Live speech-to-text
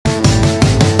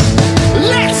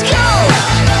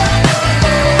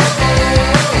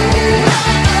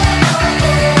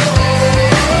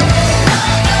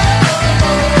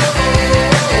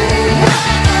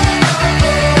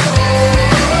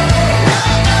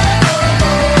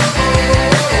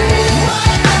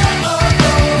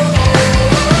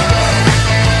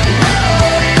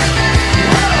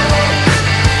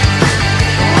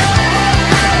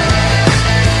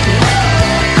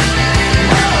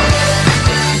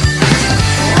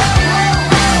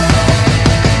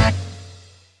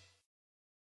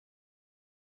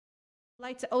I'd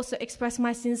like to also express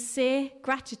my sincere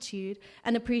gratitude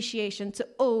and appreciation to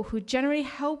all who generally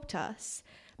helped us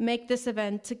make this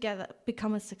event together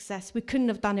become a success. We couldn't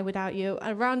have done it without you.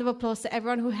 A round of applause to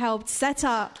everyone who helped set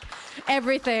up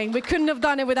everything. We couldn't have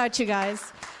done it without you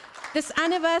guys. This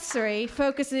anniversary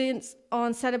focuses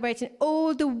on celebrating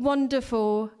all the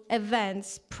wonderful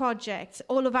events, projects,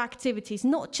 all of our activities,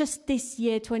 not just this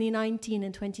year, 2019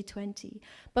 and 2020,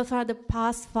 but throughout the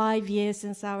past 5 years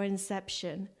since our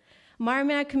inception. My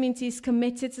Romania Community is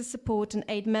committed to support and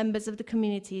aid members of the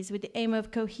communities with the aim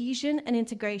of cohesion and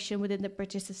integration within the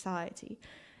British society.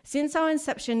 Since our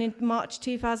inception in March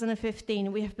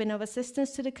 2015, we have been of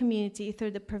assistance to the community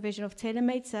through the provision of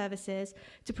tailor-made services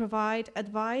to provide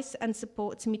advice and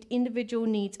support to meet individual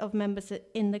needs of members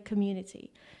in the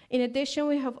community. In addition,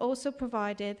 we have also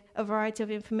provided a variety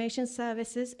of information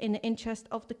services in the interest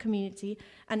of the community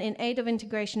and in aid of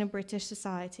integration in British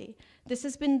society. This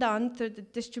has been done through the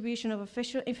distribution of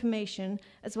official information,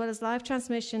 as well as live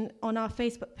transmission on our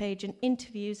Facebook page and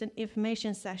interviews and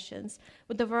information sessions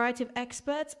with a variety of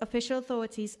experts, official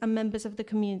authorities, and members of the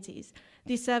communities.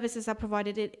 These services are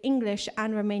provided in English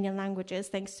and Romanian languages,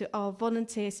 thanks to our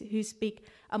volunteers who speak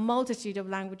a multitude of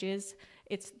languages.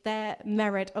 It's their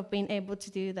merit of being able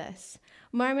to do this.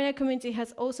 My Romania Community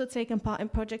has also taken part in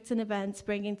projects and events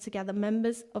bringing together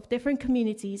members of different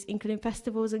communities, including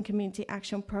festivals and community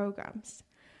action programs.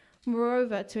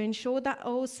 Moreover, to ensure that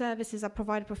all services are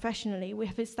provided professionally, we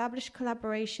have established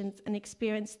collaborations and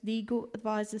experienced legal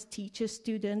advisors, teachers,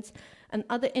 students, and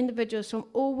other individuals from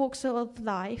all walks of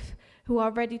life who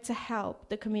are ready to help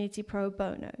the community pro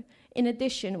bono. In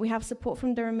addition, we have support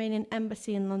from the Romanian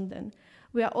Embassy in London.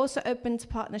 We are also open to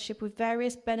partnership with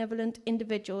various benevolent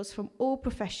individuals from all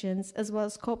professions, as well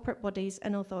as corporate bodies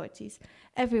and authorities,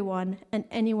 everyone and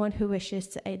anyone who wishes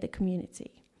to aid the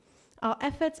community. Our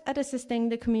efforts at assisting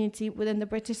the community within the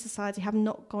British society have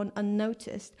not gone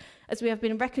unnoticed, as we have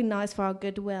been recognised for our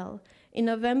goodwill. In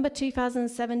November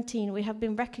 2017, we have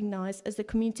been recognised as the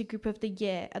Community Group of the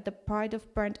Year at the Pride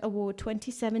of Brent Award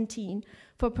 2017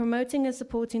 for promoting and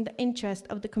supporting the interest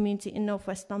of the community in North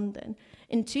West London.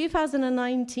 In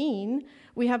 2019,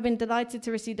 we have been delighted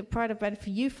to receive the Pride of Brent for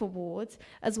Youth Awards,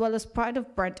 as well as Pride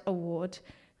of Brent Award.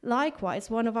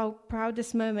 Likewise, one of our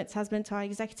proudest moments has been to our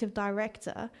Executive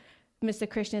Director, Mr.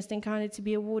 Cristian Stîncanu, to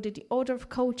be awarded the Order of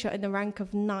Culture in the rank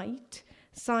of Knight,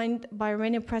 signed by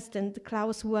Romanian President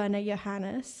Klaus Werner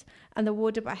Iohannis, and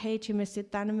awarded by Mr.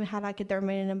 Dan Mihalache, the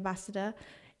Romanian Ambassador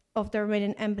of the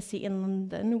Romanian Embassy in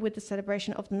London, with the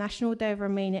celebration of the National Day of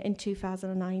Romania in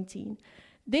 2019.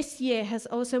 This year has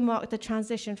also marked the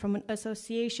transition from an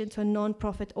association to a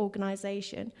non-profit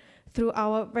organisation through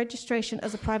our registration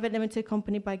as a private limited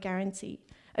company by guarantee.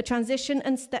 A transition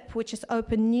and step which has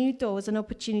opened new doors and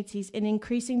opportunities in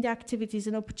increasing the activities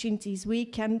and opportunities we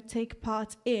can take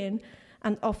part in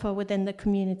and offer within the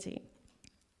community.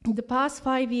 The past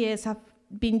 5 years have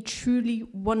been truly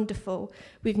wonderful,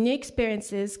 with new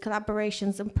experiences,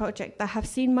 collaborations, and projects that have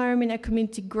seen My Romania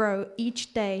Community grow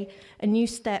each day a new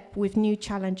step with new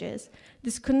challenges.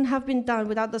 This couldn't have been done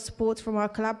without the support from our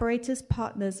collaborators,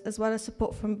 partners, as well as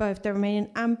support from both the Romanian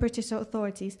and British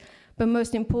authorities. But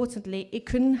most importantly, it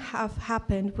couldn't have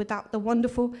happened without the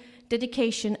wonderful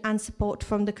dedication and support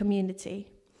from the community.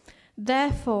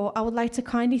 Therefore, I would like to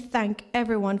kindly thank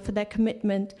everyone for their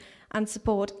commitment and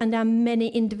support, and there are many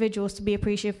individuals to be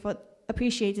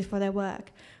appreciated for their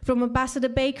work. From Ambassador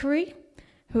Bakery,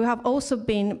 who have also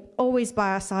been always by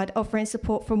our side, offering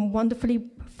support from wonderfully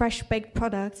fresh baked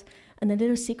products, and a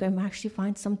little secret, I might actually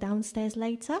find some downstairs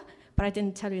later, but I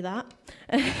didn't tell you that.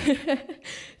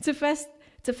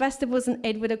 to festivals and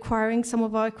aid with acquiring some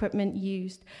of our equipment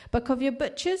used. Bukovia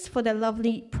Butchers for their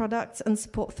lovely products and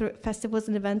support through festivals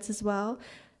and events as well.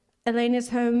 Elena's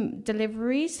Home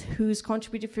Deliveries, who's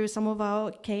contributed through some of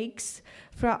our cakes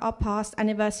throughout our past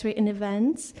anniversary and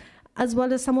events, as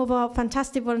well as some of our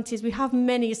fantastic volunteers. We have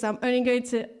many, so I'm only going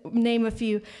to name a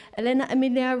few. Elena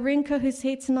Emilia Rinka, who's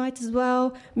here tonight as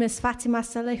well. Miss Fatima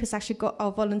Saleh, who's actually got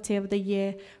our Volunteer of the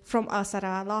Year from us at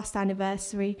our last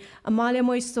anniversary. Amalia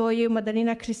Moisoiu,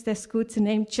 Madalina Cristescu, to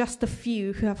name just a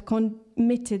few who have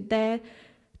committed their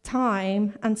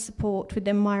time and support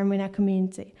within My Romania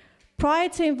Community. Prior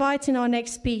to inviting our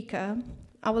next speaker,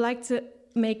 I would like to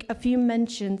make a few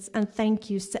mentions and thank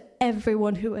yous to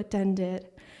everyone who attended.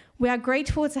 We are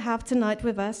grateful to have tonight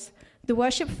with us the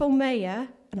Worshipful Mayor,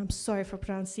 and I'm sorry for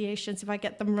pronunciations if I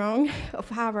get them wrong, of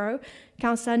Harrow,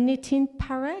 Councillor Nitin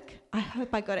Parekh. I hope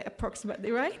I got it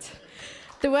approximately right.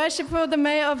 The Worshipful the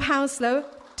Mayor of Hounslow,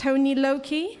 Tony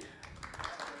Loki.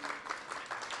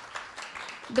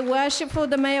 The Worshipful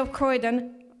the Mayor of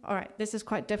Croydon, All right, this is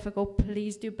quite difficult.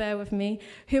 Please do bear with me.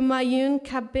 Humayun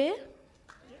Kabir.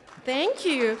 Thank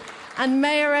you. And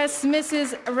Mayoress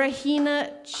Mrs.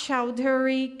 Rahina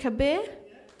Chowdhury Kabir.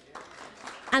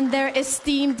 And their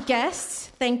esteemed guests,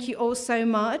 thank you all so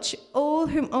much. All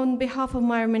whom, on behalf of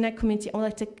My Romania Community, I would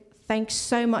like to thank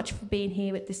so much for being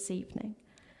here with this evening.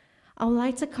 I would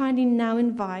like to kindly now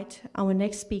invite our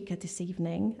next speaker this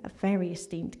evening, a very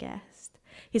esteemed guest,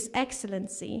 His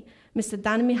Excellency, Mr.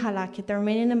 Dan Mihalache, the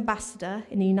Romanian Ambassador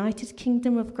in the United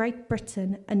Kingdom of Great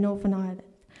Britain and Northern Ireland.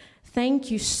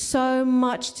 Thank you so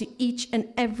much to each and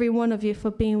every one of you for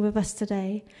being with us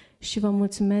today. Și vă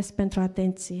mulțumesc pentru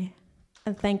atenție.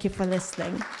 And thank you for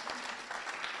listening.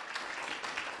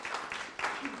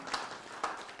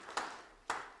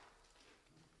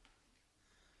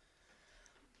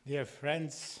 Dear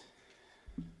friends,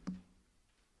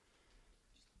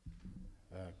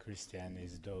 Cristian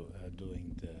is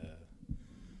doing the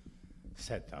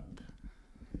setup.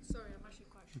 Sorry, I'm actually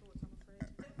quite short,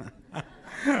 I'm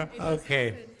afraid.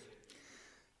 Okay.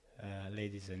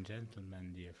 Ladies and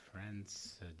gentlemen, dear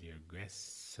friends, dear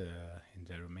guests in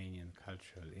the Romanian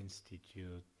Cultural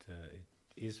Institute, it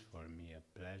is for me a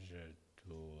pleasure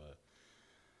to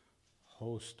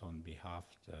host on behalf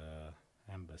of the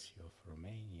Embassy of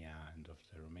Romania and of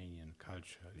the Romanian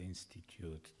Cultural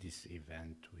Institute this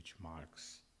event, which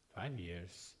marks 5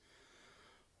 years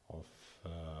of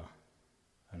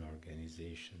an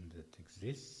organization that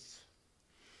exists,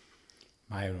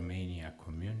 My Romania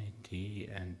Community,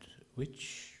 and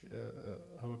which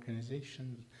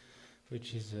organization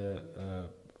which is a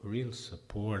real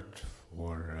support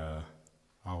for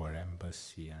our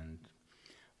embassy and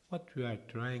what we are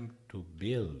trying to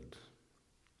build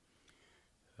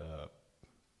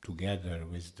together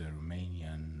with the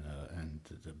Romanian and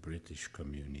the British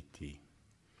community.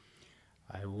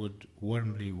 I would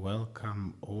warmly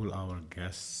welcome all our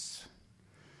guests,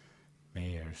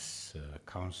 mayors,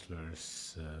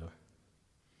 councillors,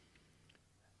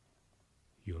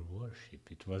 Your Worship.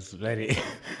 It was very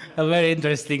a very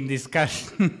interesting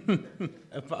discussion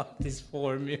about this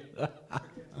formula.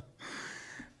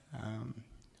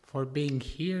 For being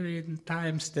here in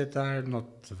times that are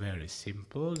not very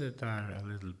simple, that are a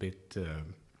little bit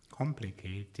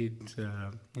complicated,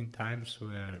 in times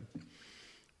where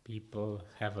people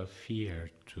have a fear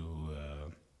to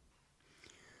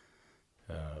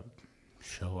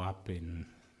show up in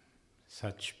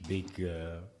such big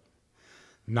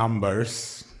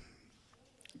numbers,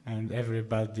 and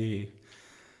everybody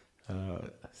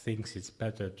thinks it's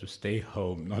better to stay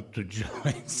home, not to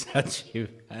join such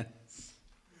events.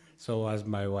 So was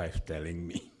my wife telling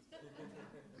me.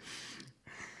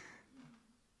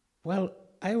 Well,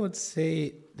 I would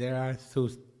say there are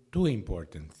two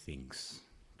important things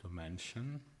to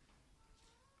mention.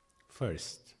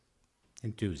 First,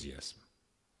 enthusiasm.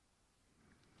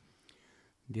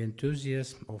 The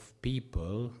enthusiasm of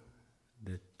people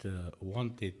that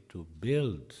wanted to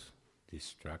build these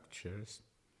structures,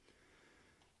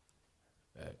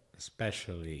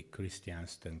 especially Cristian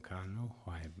Stîncanu,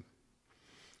 who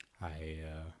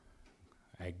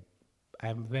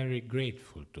I'm very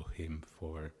grateful to him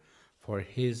for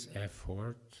his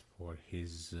effort, for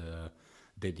his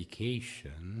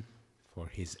dedication, for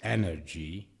his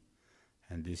energy,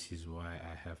 and this is why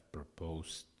I have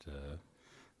proposed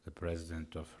the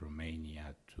President of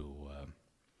Romania to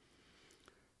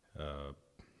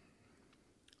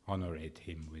honorate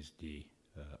him with the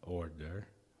Order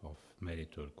of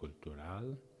Meritul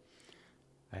Cultural.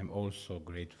 I'm also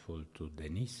grateful to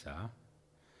Denisa.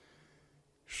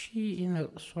 She, in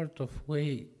a sort of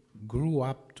way, grew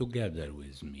up together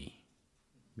with me,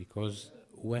 because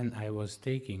when I was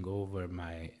taking over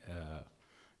my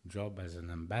job as an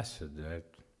ambassador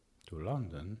to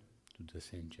London, to the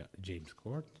St. James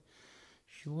Court,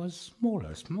 she was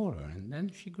smaller, and then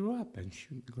she grew up,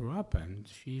 and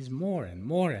she's more and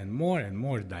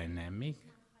more dynamic.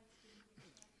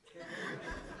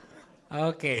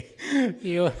 Okay,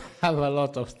 you have a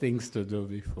lot of things to do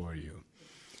before you.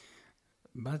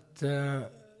 But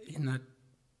in a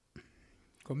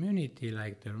community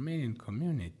like the Romanian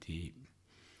community,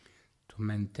 to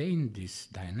maintain this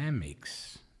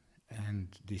dynamics and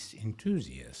this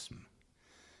enthusiasm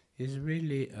is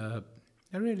really a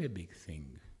really big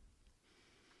thing.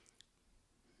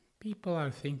 People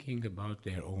are thinking about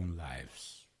their own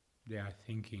lives. They are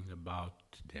thinking about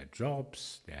their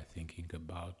jobs, they are thinking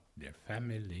about their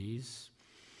families,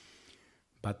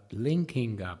 but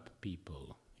linking up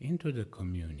people into the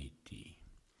community,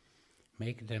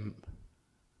 make them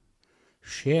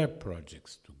share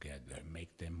projects together,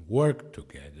 make them work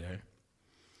together,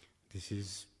 this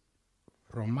is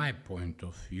from my point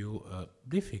of view, a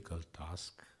difficult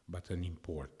task, but an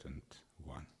important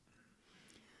one.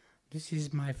 This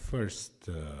is my first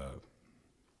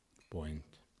point.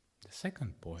 The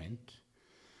second point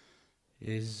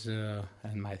is,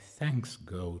 and my thanks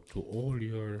go to all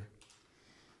your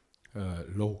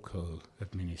local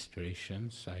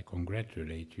administrations. I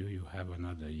congratulate you. You have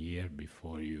another year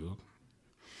before you.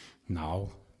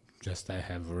 Now, just I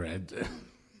have read,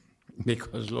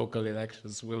 because local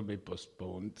elections will be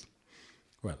postponed.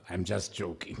 Well, I'm just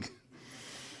joking.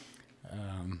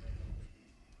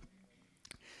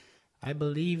 I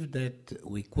believe that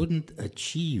we couldn't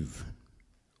achieve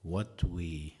what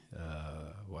we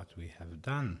have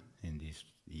done in these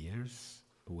years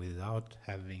without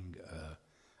having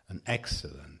an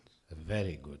excellent, a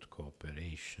very good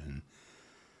cooperation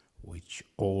which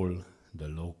all the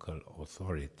local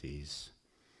authorities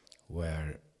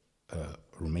where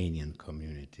Romanian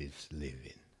communities live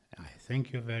in. I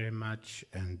thank you very much,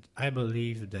 and I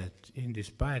believe that in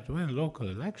despite when local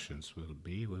elections will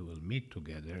be, we will meet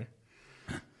together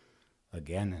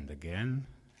again and again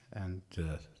and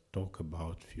talk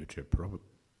about future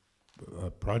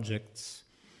projects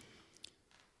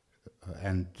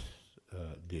and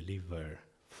deliver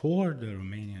for the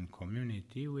Romanian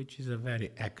community, which is a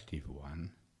very active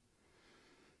one.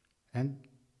 And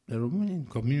the Romanian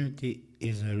community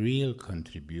is a real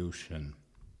contribution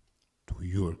to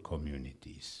your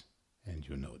communities, and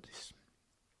you know this.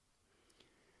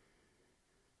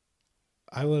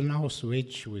 I will now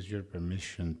switch, with your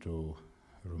permission, to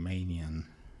Romanian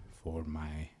for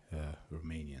my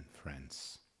Romanian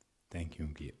friends. Thank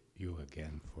you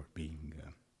again for being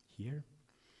here.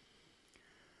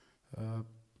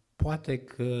 Poate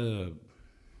că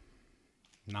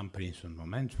n-am prins un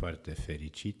moment foarte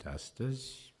fericit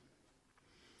astăzi.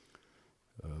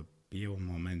 E un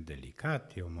moment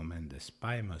delicat, e un moment de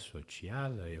spaimă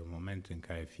socială, e un moment în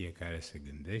care fiecare se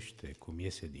gândește cum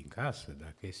iese din casă,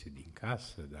 dacă iese din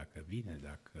casă, dacă vine,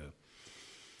 dacă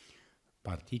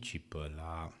participă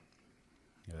la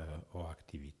o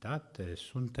activitate.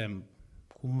 Suntem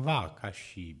cumva ca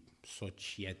și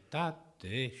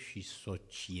societate și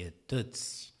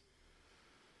societăți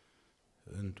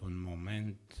într-un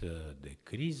moment de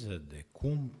criză, de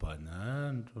cumpănă,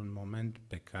 într-un moment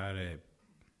pe care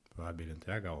probabil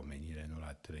întreaga omenire nu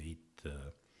l-a trăit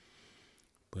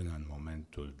până în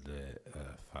momentul de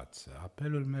față.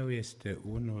 Apelul meu este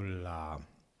unul la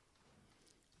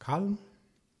calm,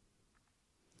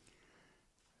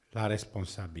 la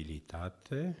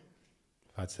responsabilitate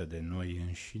față de noi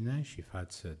înșine și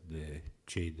față de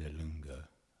cei de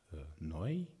lângă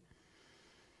noi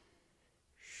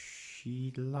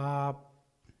și la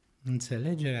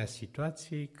înțelegerea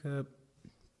situației că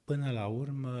până la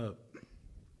urmă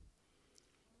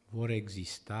vor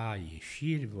exista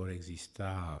ieșiri, vor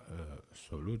exista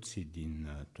soluții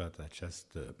din toată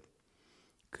această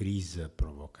criză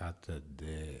provocată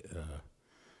de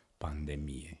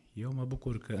pandemie. Eu mă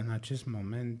bucur că în acest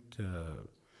moment,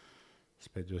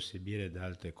 spre deosebire de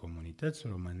alte comunități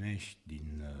românești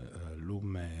din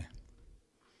lume,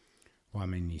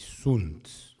 oamenii sunt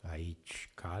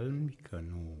aici calmi, că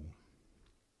nu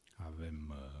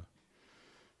avem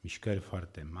mișcări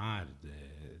foarte mari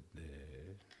de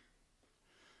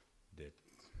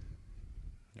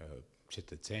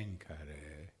cetățeni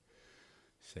care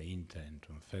să intre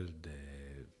într-un fel de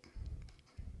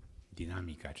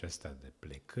dinamică aceasta de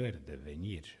plecări, de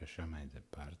veniri și așa mai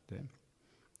departe.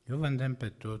 Eu vă îndemn pe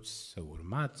toți să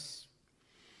urmați,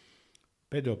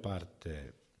 pe de o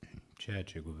parte, ceea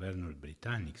ce guvernul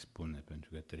britanic spune, pentru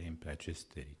că trăim pe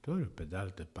acest teritoriu, pe de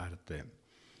altă parte,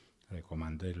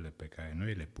 recomandările pe care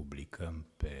noi le publicăm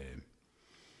pe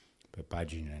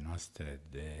paginile noastre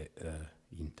de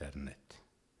internet.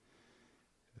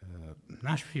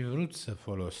 N-aș fi vrut să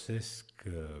folosesc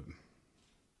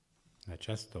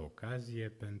această ocazie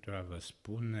pentru a vă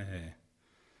spune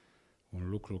un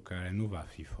lucru care nu va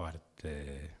fi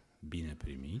foarte bine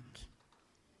primit,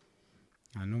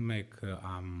 anume că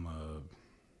am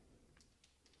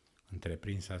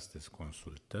întreprins astăzi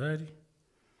consultări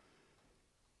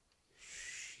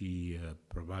și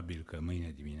probabil că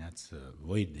mâine dimineață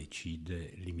voi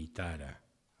decide limitarea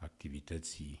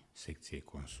activității secției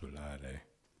consulare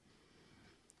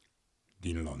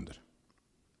din Londra.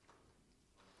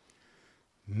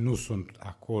 Nu sunt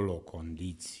acolo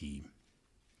condiții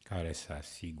care să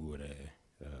asigure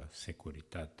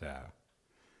securitatea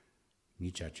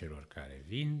nici a celor care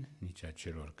vin, nici a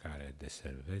celor care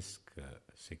deservesc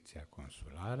secția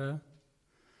consulară,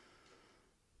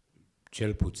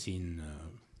 cel puțin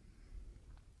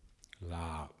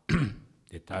la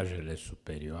etajele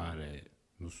superioare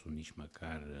nu sunt nici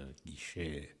măcar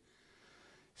ghișee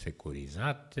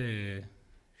securizate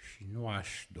și nu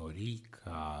aș dori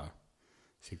ca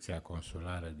secția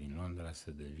consulară din Londra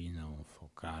să devină un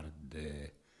focar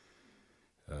de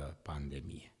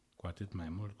pandemie. Cu atât mai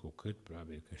mult cu cât,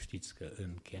 probabil că știți că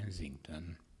în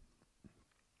Kensington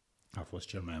a fost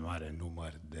cel mai mare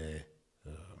număr de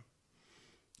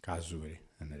cazuri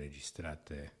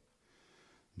înregistrate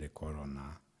de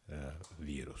coronavirus.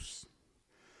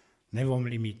 Ne vom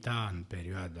limita în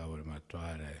perioada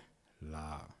următoare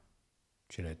la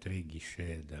cele 3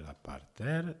 ghișee de la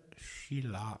parter și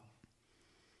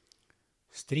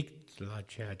strict la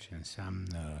ceea ce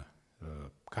înseamnă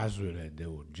cazurile de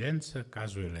urgență,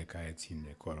 cazurile care țin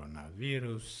de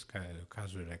coronavirus,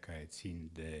 cazurile care țin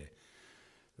de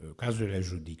cazurile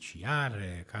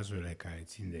judiciare, cazurile care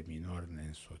țin de minori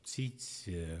neînsoțiți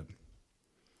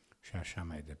și așa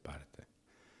mai departe.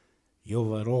 Eu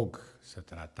vă rog să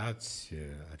tratați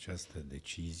această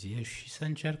decizie și să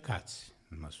încercați,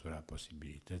 în măsura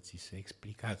posibilității, să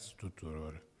explicați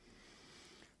tuturor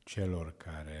celor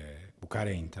cu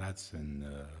care intrați în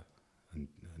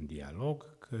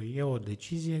dialog că e o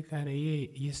decizie care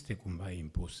este cumva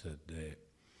impusă de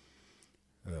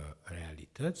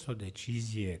realități, o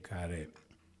decizie care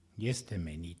este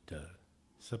menită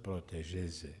să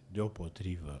protejeze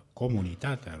deopotrivă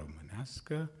comunitatea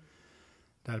românească,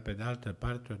 dar pe de altă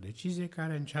parte o decizie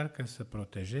care încearcă să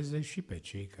protejeze și pe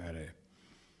cei care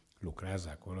lucrează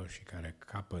acolo și care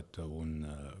capătă un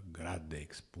grad de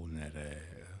expunere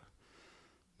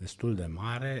destul de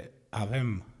mare.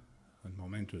 Avem în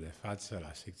momentul de față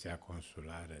la secția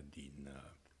consulară din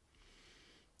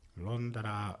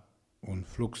Londra un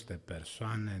flux de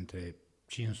persoane între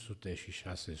 500 și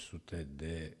 600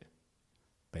 de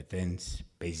petenți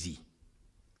pe zi.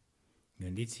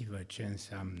 Gândiți-vă ce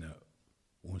înseamnă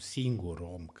un singur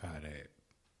om care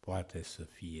poate să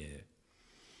fie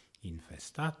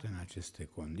infestat în aceste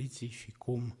condiții și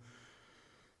cum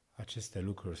aceste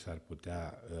lucruri s-ar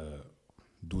putea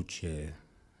duce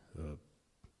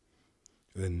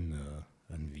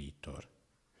în viitor.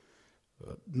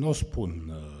 Nu o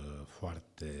spun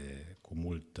cu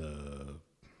multă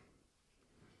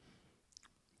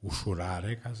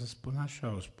ușurare, ca să spun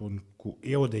așa,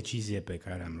 e o decizie pe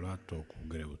care am luat-o cu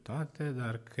greutate,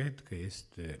 dar cred că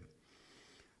este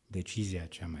decizia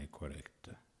cea mai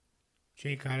corectă.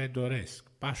 Cei care doresc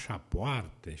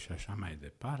pașapoarte și așa mai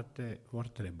departe vor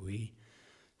trebui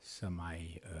să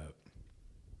mai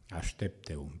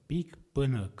aștepte un pic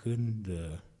până când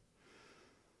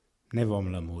ne vom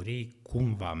lămuri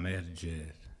cum va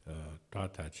merge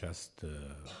toată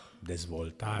această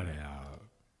dezvoltare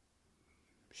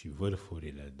și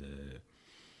vârfurile de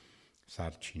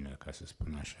sarcină, ca să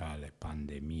spun așa, ale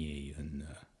pandemiei în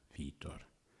viitor.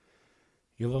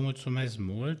 Eu vă mulțumesc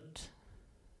mult,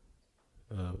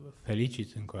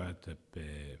 felicit încă o dată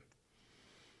pe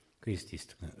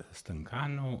Cristian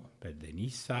Stîncanu, pe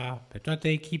Denisa, pe toată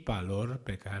echipa lor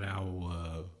pe care au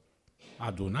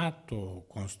adunat-o,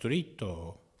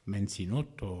 construit-o,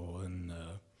 menținut-o în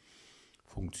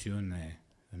funcțiune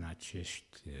în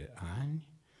acești ani.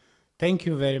 Thank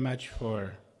you very much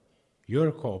for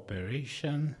your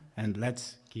cooperation and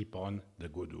let's keep on the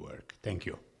good work. Thank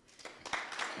you.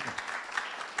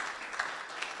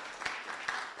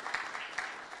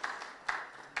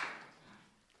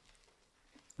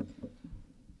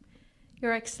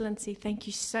 Your Excellency, thank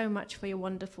you so much for your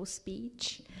wonderful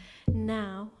speech.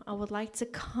 Now, I would like to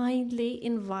kindly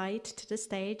invite to the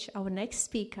stage our next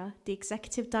speaker, the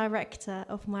Executive Director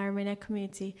of My Romania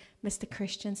Community, Mr.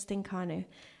 Cristian Stîncanu.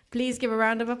 Please give a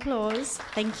round of applause.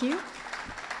 Thank you.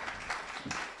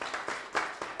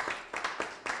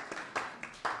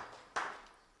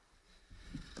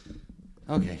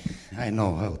 Okay, I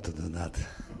know how to do that.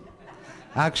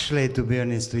 Actually, to be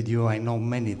honest with you, I know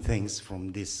many things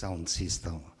from this sound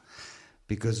system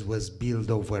because it was built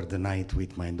over the night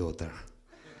with my daughter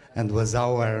and was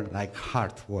our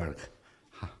hard work.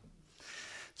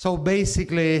 So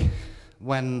basically,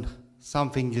 when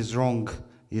something is wrong,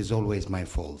 it's always my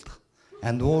fault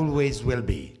and always will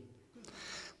be.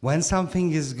 When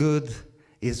something is good,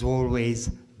 it's always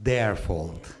their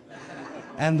fault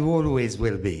and always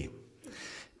will be.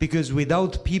 Because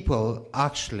without people,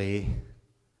 actually,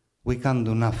 we can't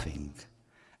do nothing.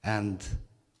 And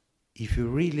if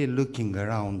you're really looking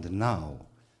around now,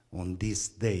 on these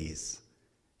days,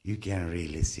 you can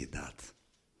really see that.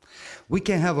 We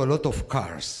can have a lot of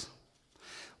cars.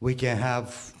 We can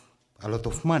have a lot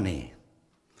of money.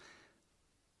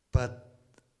 But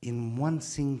in one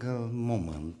single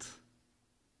moment,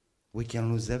 we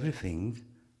can lose everything,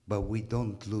 but we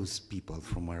don't lose people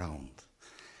from around.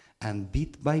 And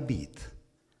bit by bit,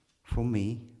 from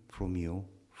me, from you,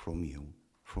 from you,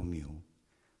 from you,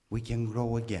 we can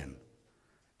grow again.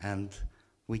 And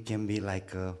we can be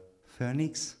like a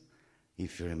phoenix,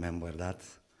 if you remember that.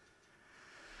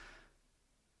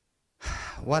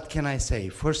 What can I say?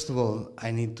 First of all,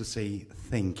 I need to say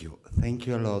thank you. Thank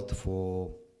you a lot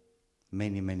for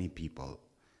many, many people.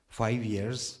 5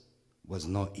 years was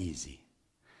not easy.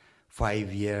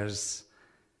 5 years,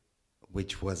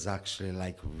 which was actually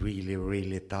like really,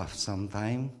 really tough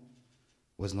sometime,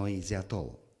 was not easy at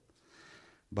all.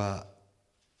 But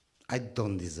I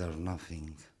don't deserve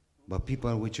nothing. But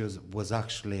people which was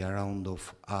actually around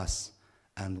of us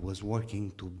and was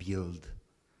working to build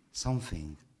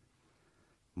something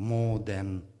more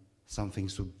than something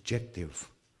subjective,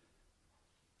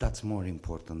 that's more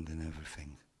important than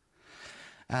everything.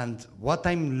 And what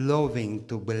I'm loving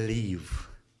to believe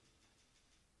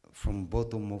from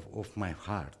bottom of my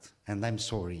heart, and I'm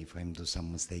sorry if I'm do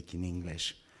some mistake in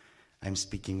English, I'm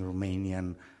speaking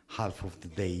Romanian half of the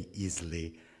day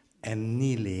easily, and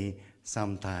nearly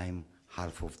sometime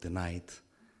half of the night,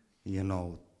 you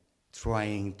know,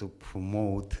 trying to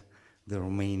promote the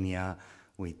Romania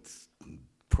with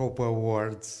proper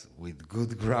words, with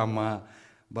good grammar,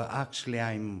 but actually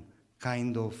I'm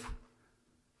kind of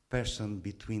person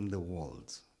between the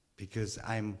worlds, because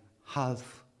I'm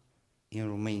half in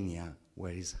Romania,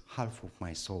 where is half of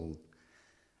my soul,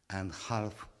 and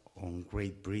half on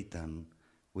Great Britain,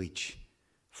 which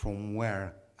from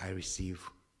where I receive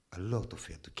a lot of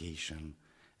education,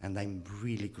 and I'm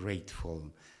really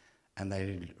grateful, and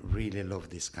I really love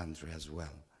this country as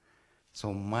well.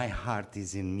 So my heart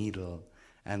is in middle,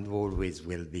 and always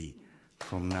will be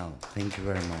from now. Thank you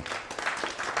very much.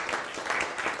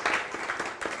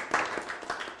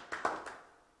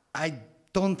 I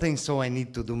don't think so I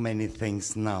need to do many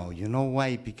things now. You know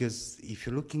why? Because if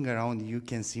you're looking around, you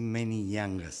can see many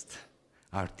youngest,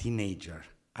 are teenagers,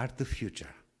 are the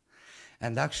future.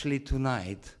 And actually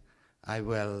tonight, I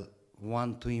will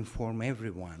want to inform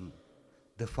everyone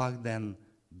the fact that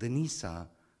Denisa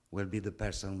will be the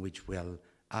person which will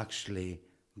actually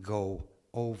go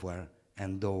over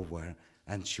and over,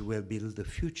 and she will build the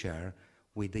future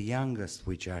with the youngest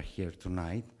which are here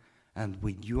tonight, and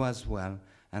with you as well.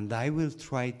 And I will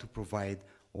try to provide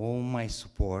all my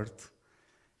support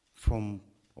from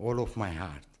all of my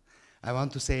heart. I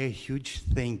want to say a huge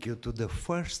thank you to the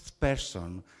first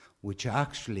person which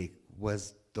actually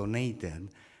was donated,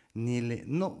 nearly,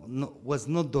 was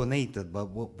not donated, but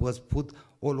was put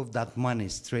all of that money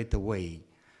straight away,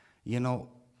 you know,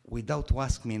 without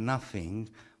asking me nothing,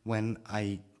 when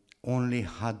I only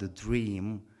had a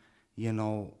dream, you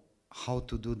know, how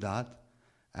to do that.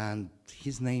 And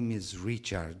his name is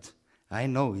Richard. I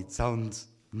know it sounds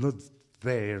not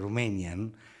very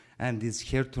Romanian, and is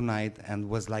here tonight and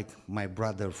was like my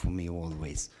brother for me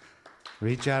always.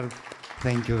 Richard,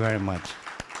 thank you very much.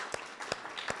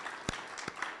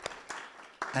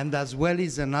 And as well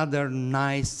is another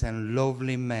nice and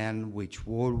lovely man which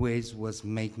always was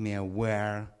make me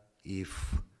aware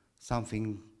if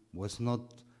something was not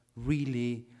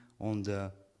really on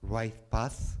the right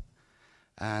path.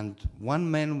 And one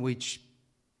man which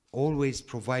always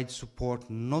provides support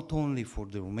not only for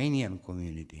the Romanian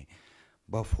community,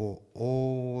 but for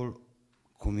all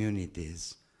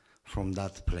communities from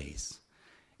that place,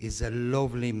 is a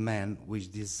lovely man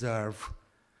which deserves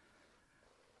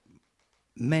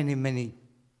many, many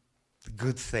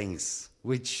good things,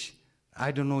 which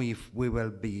I don't know if we will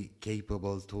be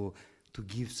capable to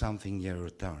give something in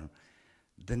return.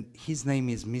 Then his name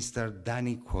is Mr.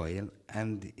 Danny Coyle,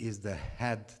 and is the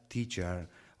head teacher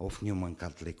of Newman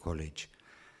Catholic College.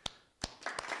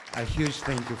 A huge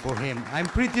thank you for him. I'm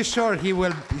pretty sure he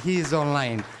is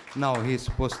online now. He's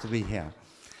supposed to be here.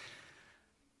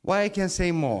 Why I can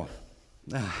say more?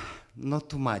 Not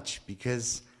too much,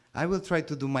 because I will try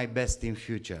to do my best in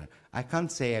future. I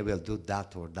can't say I will do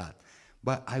that or that,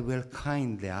 but I will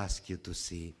kindly ask you to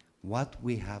see what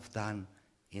we have done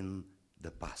in the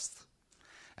past.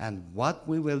 And what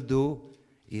we will do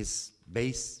is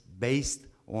based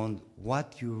on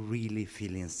what you really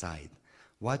feel inside,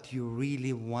 what you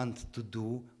really want to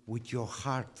do with your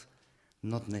heart,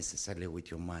 not necessarily with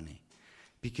your money.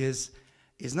 Because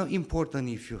it's not important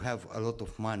if you have a lot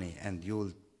of money and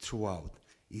you'll throw out.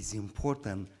 It's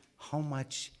important how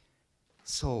much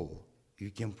soul you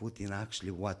can put in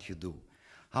actually what you do.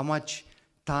 How much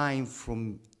time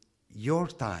from your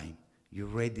time you're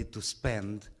ready to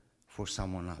spend for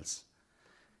someone else.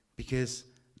 Because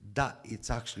that it's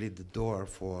actually the door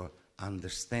for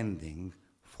understanding,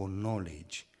 for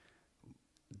knowledge.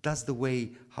 That's the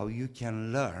way how you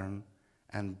can learn,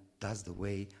 and that's the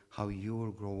way how you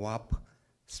will grow up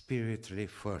spiritually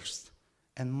first,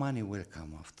 and money will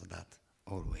come after that,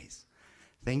 always.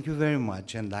 Thank you very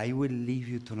much, and I will leave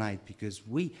you tonight because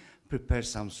we prepare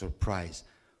some surprise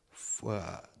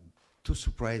to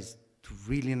surprise to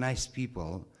really nice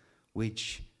people, which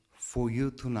for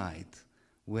you tonight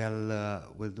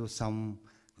will do some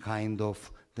kind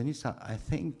of. Denisa, I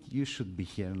think you should be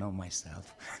here, not myself.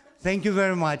 Thank you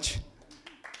very much.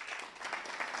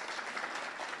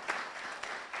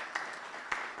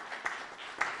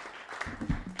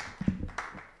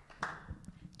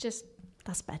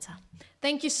 That's better.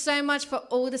 Thank you so much for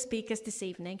all the speakers this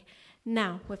evening.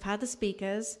 Now, we've had the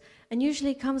speakers, and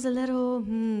usually comes a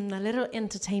little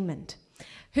entertainment.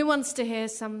 Who wants to hear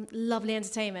some lovely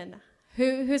entertainment?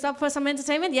 Who's up for some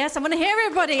entertainment? Yes, I want to hear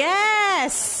everybody.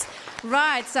 Yes!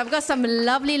 Right, so I've got some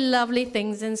lovely, lovely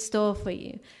things in store for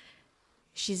you.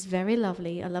 She's very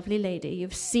lovely, a lovely lady.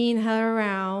 You've seen her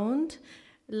around.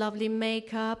 Lovely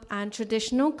makeup and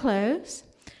traditional clothes.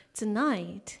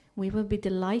 Tonight, we will be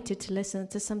delighted to listen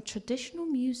to some traditional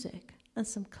music and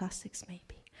some classics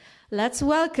maybe. Let's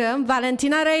welcome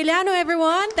Valentina Răileanu,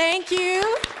 everyone. Thank you.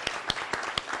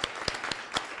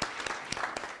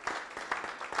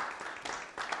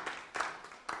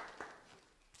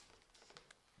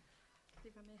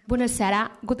 Bună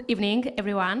seara. Good evening,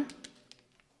 everyone.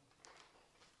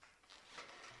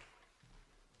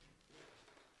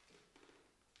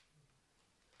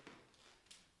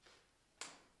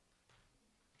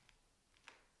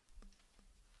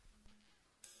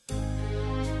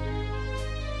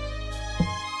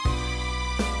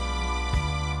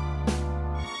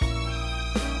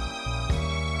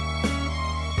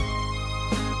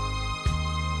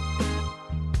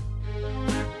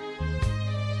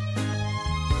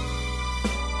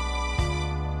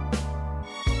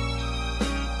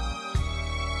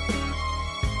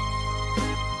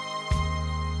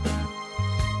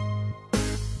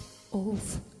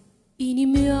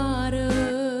 Inimioară,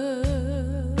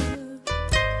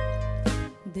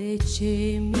 de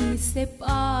ce mi se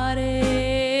pare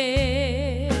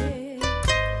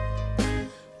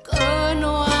că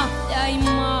noaptea-i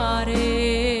mare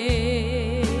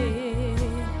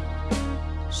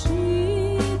și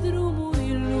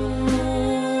drumul-i lung?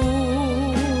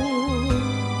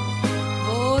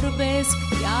 Vorbesc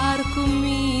chiar cu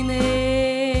mine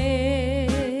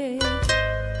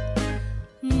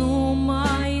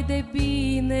numai de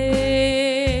bine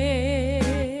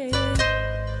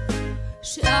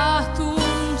și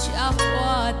atunci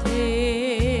poate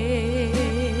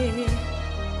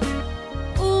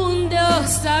unde o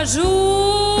să ajung?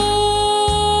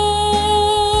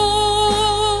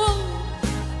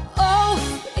 Of,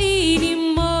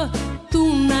 inimă,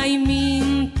 tu n-ai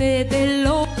minte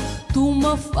deloc, tu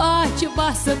mă faci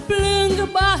ba să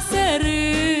plâng, ba să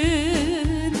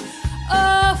râd.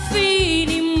 Of,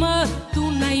 inimă, tu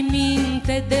n-ai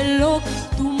minte deloc,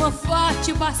 tu mă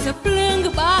faci ba să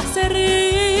plâng, ba să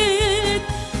râd.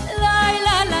 Lai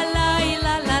la la lai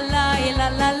la la lai la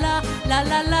la la la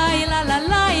la lai la la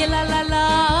lai la la la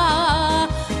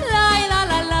lai la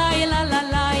la lai la la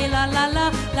lai la la la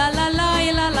la la lai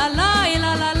la la lai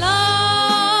la la la.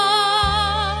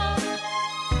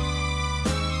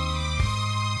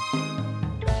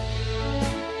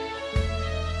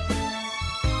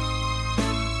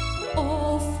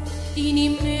 Of,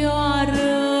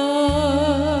 inimioară,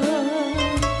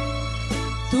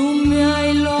 tu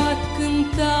mi-ai luat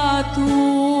cântatul,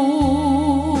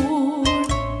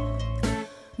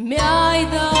 mi-ai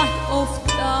dat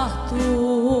oftatul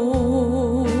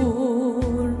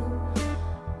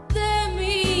de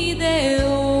mii de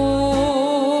ori.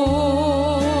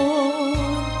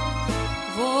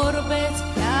 Vorbeți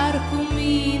chiar cu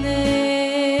mine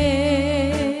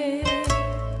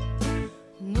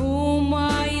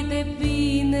numai de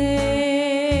bine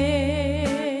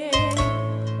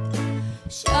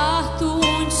și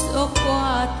atunci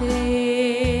socoate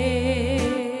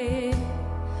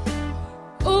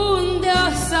unde o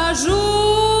să ajung?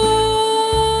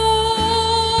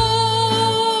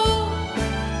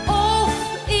 Of,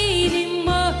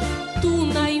 inimă, tu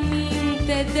n-ai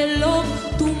minte deloc,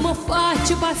 tu mă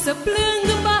faci ba să plâng,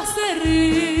 ba să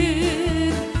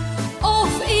râd.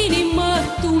 Of, inimă,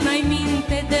 tu n-ai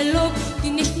minte deloc, tu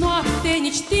nici noapte,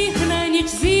 nici tihnă,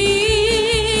 nici zi.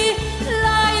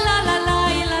 Lai la la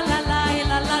lai la la lai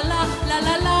la la la la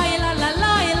la lai la la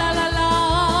lai la la la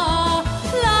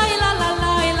lai la la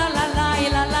lai la la lai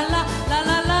la la la la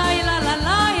la lai la la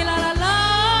lai la la la.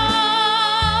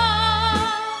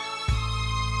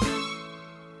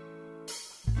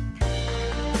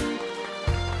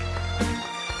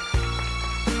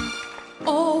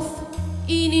 Of,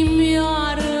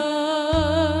 inimioară,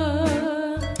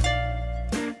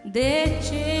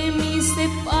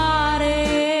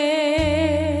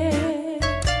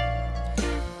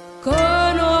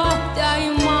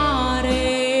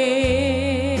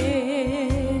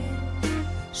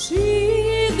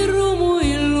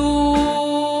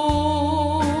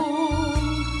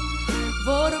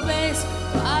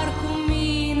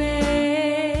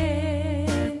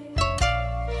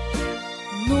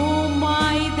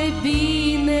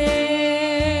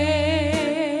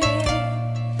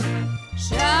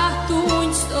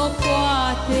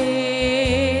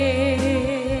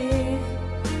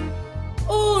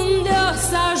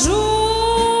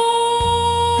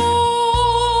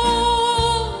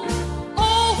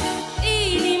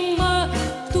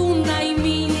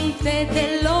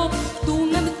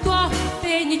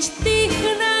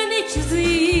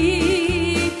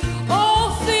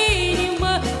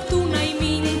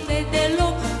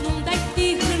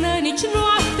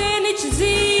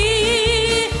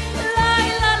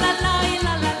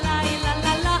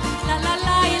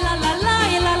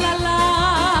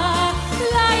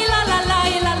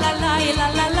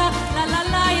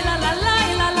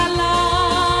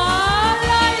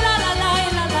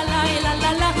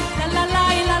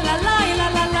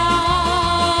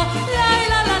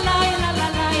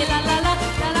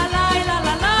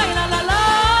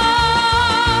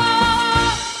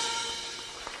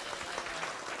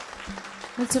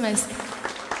 Mulțumesc!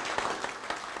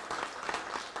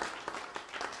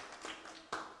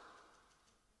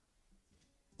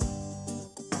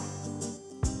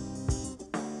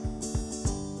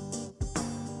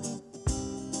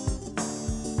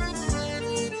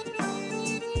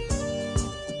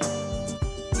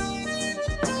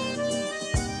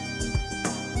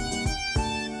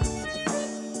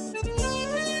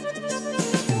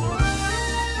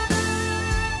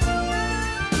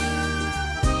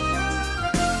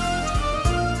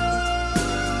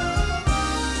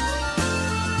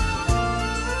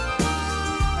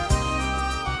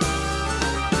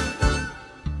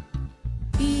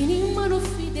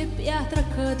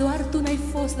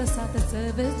 Lăsată să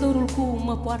vezi dorul cum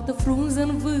mă poartă frunză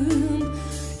în vânt.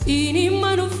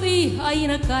 Inima nu fi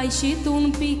haină, că ai și tu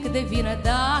un pic de vină,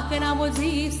 dacă n-am o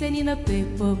zi senină pe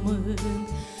pământ.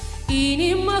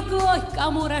 Inima cu ochi ca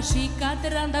mura și ca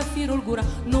trandafirul gura,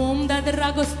 nu-mi da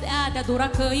dragostea de-a dura,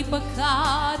 că-i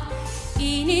păcat.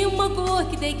 Inimă cu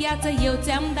ochi de gheață, eu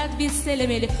ți-am dat visele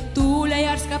mele, tu le-ai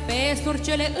ars ca pe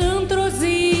sturcele într-o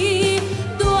zi.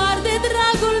 Doar de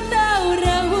dragul tău,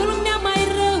 răul mi-a mai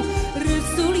rău,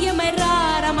 râsul e mai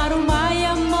rar, amarul mai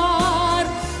amar.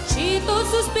 Și tot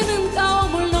suspinând ca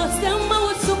omul, n-o să mă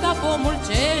usu ca pomul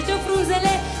ce-și dă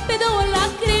frunzele pe două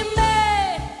lacrime.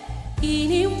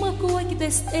 Inimă cu ochi de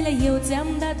stele, eu ți-am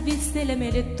dat visele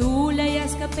mele, tu le-ai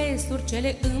ars ca pe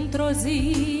sturcele într-o zi.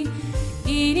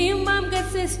 Inima-mi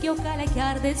găsesc eu calea,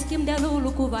 chiar de schimb de-a lulu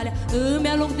cu valea, îmi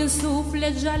aloc din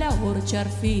suflet jalea orice-ar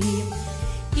fi.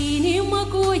 Inimă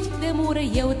cu ochi de mură,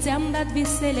 eu ți-am dat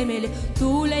visele mele, tu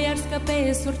le-ai ars ca pe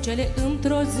surcele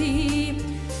într-o zi.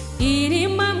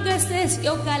 Inima-mi găsesc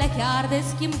eu calea, chiar de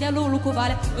schimb de-a lulu cu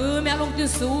valea, îmi aloc din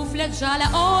suflet jalea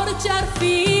orice-ar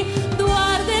fi.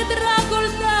 Doar de dragul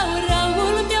tău,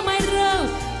 răul mi-e mai rău,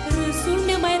 râsul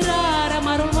mi-e mai rar,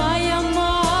 amarul mai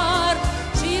amar.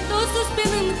 Tot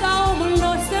suspinând ca omul,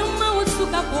 n-o să mă usu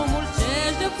ca pomul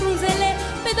ce-și dă frunzele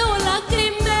pe două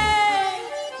lacrime.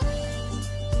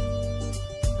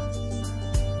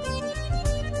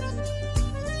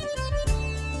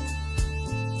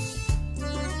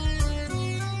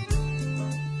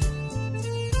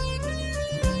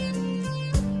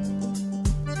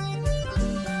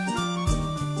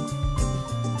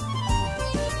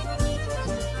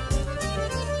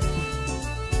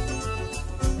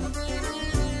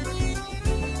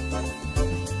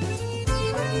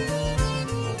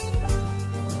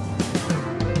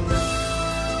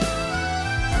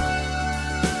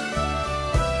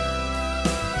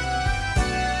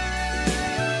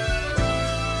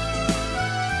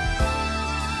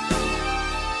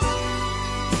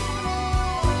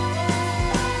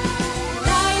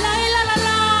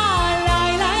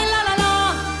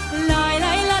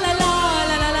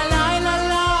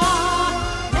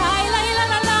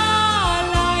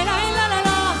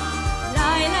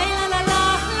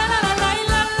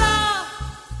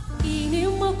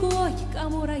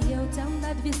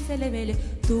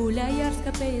 Tu le-ai ars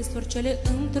ca pe sturcele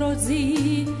într-o zi.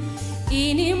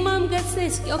 Inima-mi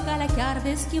găsesc eu calea, chiar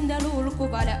de schimb de-a lulu cu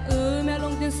valea, îmi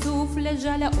alung din suflet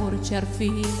jalea orice-ar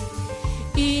fi.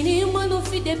 Inimă nu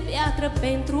fi de piatră,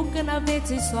 pentru că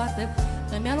n-aveți soartă,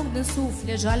 îmi alung din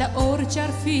suflet jalea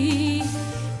orice-ar fi.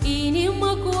 Inimă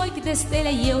cu ochi de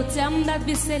stele, eu ți-am dat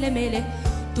visele mele,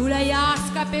 tu le-ai ars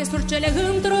ca pe sturcele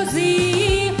într-o zi.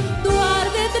 Doar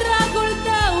de dragul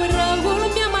tău, răul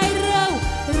mi-e mai rău,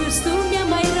 râsul mi-e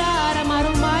mai rar,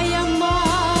 amarul mai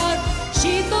amar.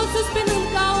 Și tot suspinând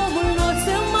ca omul, n-o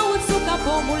să mă usu ca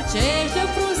pomul ce-și dă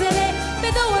frunzele pe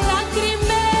două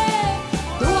lacrime.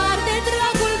 Doar de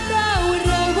dragul tău,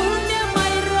 răul mi-e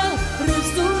mai rău,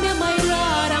 râsul mi-e mai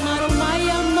rar, amarul mai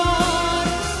amar.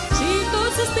 Și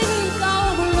tot suspinând ca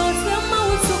omul, n-o să mă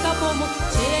usu ca pomul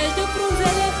ce-și dă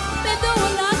frunzele pe două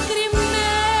lacrime.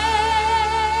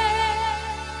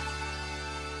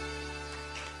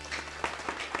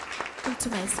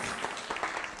 Mulțumesc!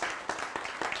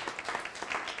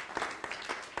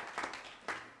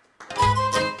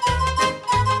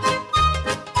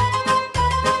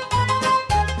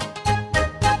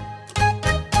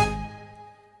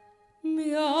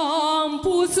 Mi-am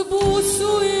pus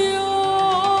busuior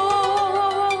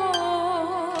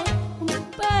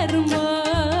per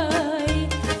măi,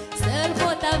 să-l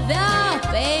pot avea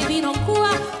pe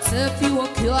binocua, să fiu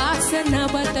ochioasă,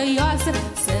 năbătăioasă,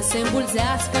 să se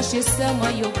îmbulzească și să mă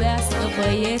iubească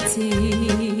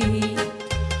băieții.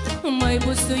 Măi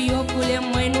busuiocule,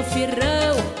 măi nu fi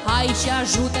rău, hai și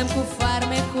ajută-mi cu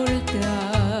farmecul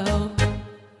tău.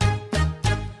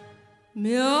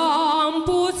 Mi-am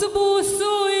pus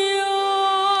busuior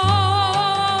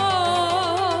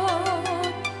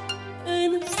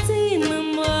în sin,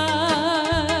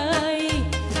 măi,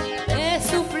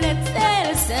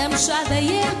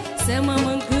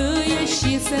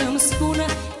 și să-mi spună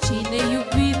cine-i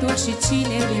iubitul și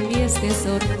cine mi este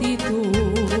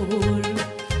sortitul.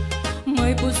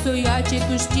 Măi busuioace,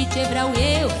 tu știi ce vreau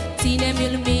eu,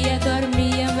 ține-mi-l mie, doar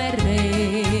mie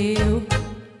mereu.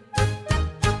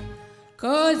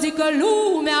 Că zică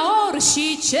lumea ori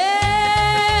și ce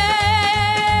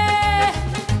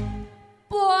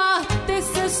poate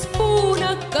să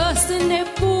spună că sunt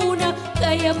nebună, că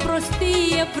e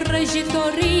prostie,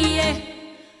 vrăjitorie.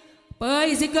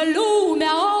 Păi zică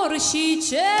lumea ori și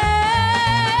ce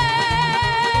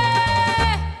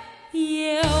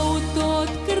eu tot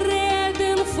cred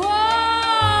în farmece.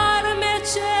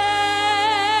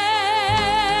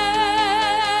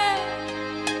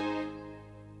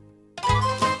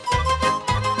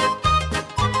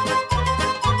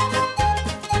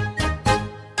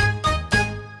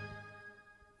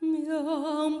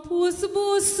 Mi-am pus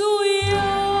busuioc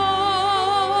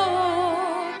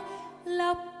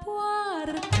la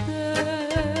poartă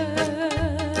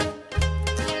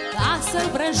ca să-l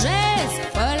vrăjesc,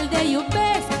 făl de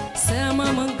iubesc, să mă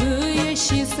mângâie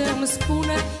și să-mi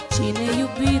spună cine-i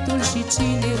iubitul și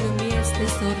cine îmi este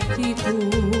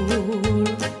sortitul.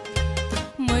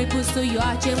 Măi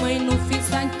busuioace, măi nu fi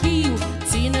stanchiu,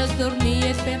 ține-ți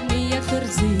dormie pe mie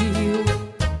târziu.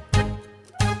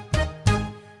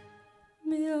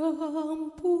 Mi-am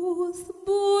pus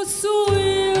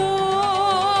busuioc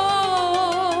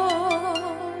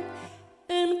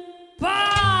în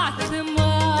pat,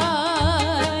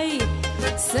 măi,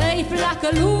 să-i placă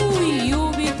lui,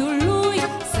 iubitul lui,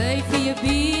 să-i fie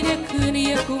bine când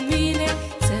e cu mine,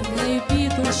 să-mi dă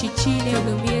iubitul și cine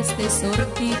îmi este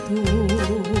sortitul.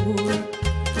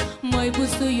 Măi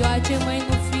busuioace, măi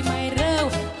nu fi mai rău,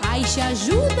 hai și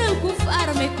ajută-l cu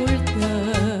farmecul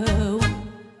tău.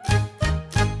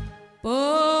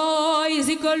 Păi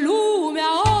zică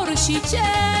lumea ori și ce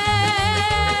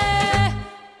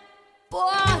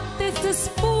poate să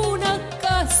spună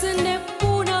că sunt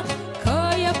nebună, că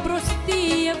e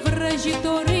prostie,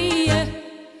 vrăjitorie.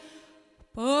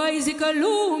 Păi zică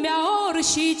lumea ori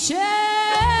și ce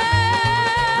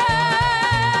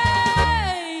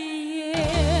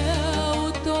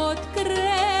eu tot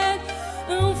cred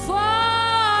în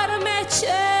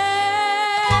farmece.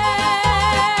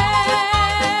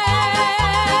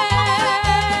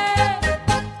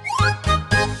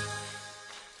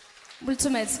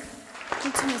 Mulțumesc!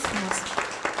 Mulțumesc frumos!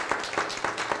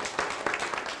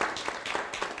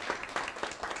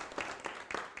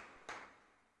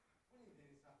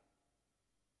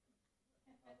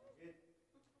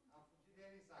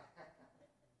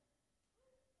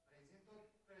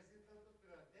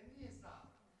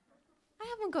 I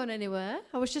haven't gone anywhere.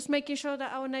 I was just making sure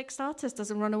that our next artist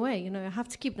doesn't run away. You know, I have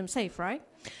to keep them safe, right?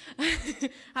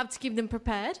 Have to keep them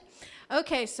prepared.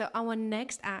 Okay, so our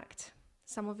next act.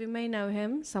 Some of you may know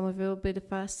him. Some of you will be the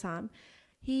first time.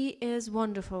 He is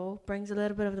wonderful, brings a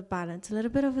little bit of the balance, a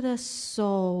little bit of the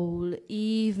soul,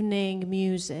 evening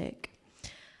music.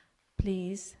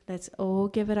 Please, let's all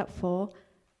give it up for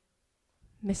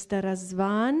Mr.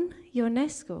 Răzvan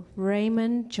Ionescu,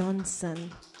 Raymond Johnson.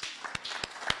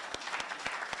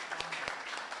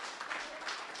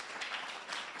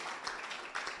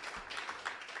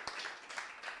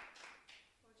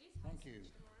 Thank you,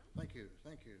 thank you,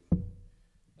 thank you,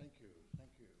 thank you,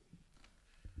 thank you.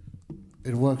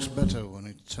 It works better when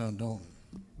it's turned on.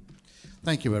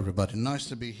 Thank you, everybody. Nice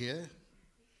to be here.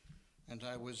 And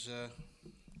I was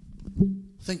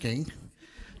thinking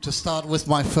to start with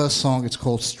my first song. It's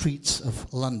called Streets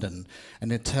of London,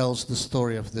 and it tells the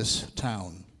story of this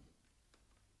town.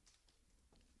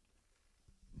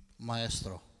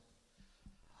 Maestro.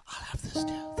 I'll have this,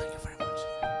 dear. Thank you very much.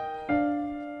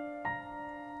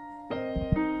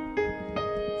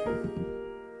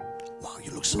 Wow,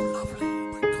 you look so lovely.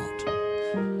 Oh my God.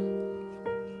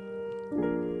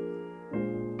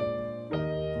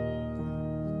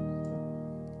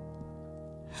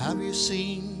 Have you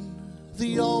seen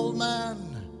the old man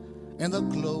in the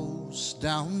closed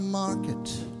down market,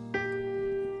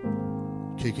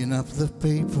 kicking up the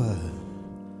paper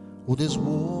with his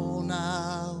worn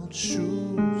out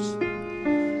shoes?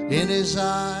 In his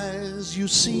eyes you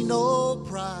see no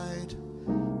pride,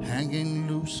 hanging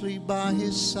loosely by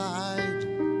his side.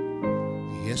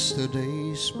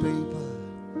 Yesterday's paper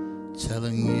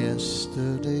telling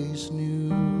yesterday's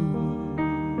news.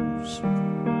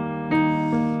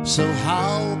 So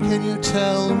how can you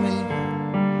tell me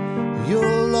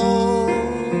you're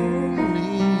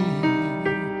lonely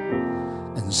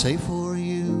and say for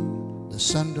you the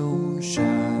sun don't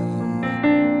shine?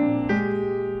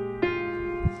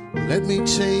 Let me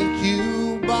take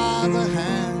you by the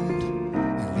hand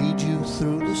and lead you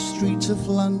through the streets of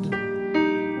London.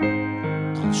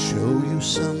 I'll show you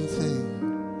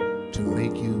something to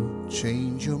make you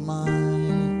change your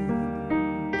mind.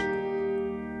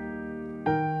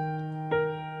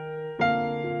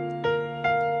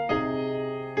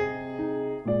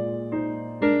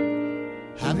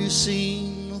 Have you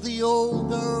seen the old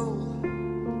girl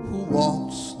who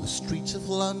walks the streets of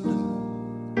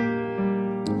London?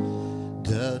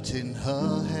 Dirt in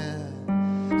her hair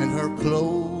and her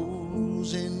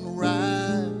clothes in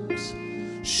rags.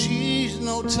 She's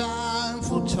no time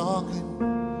for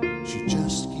talking, she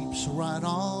just keeps right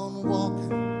on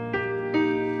walking,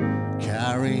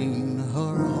 carrying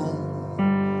her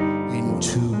home in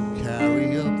 2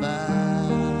 carrier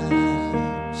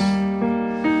bags.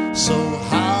 So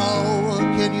how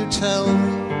can you tell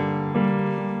me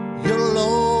you're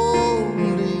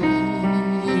lonely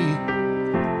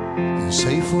and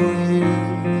say for you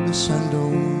the sun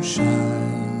don't shine?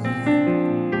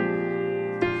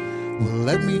 Well,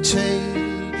 let me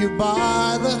take you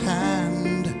by the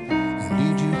hand and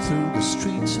lead you through the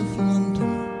streets of London.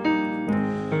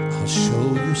 I'll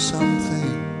show you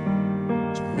something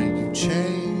to make you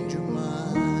change your mind.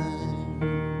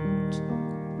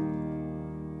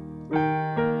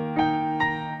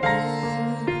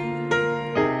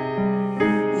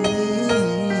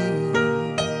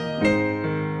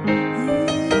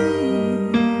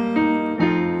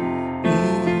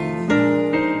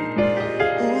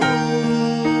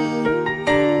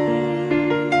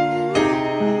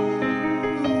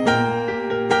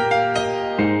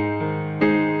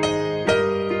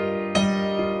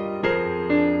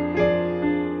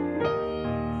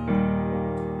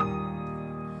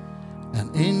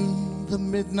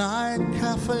 Midnight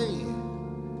cafe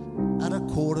at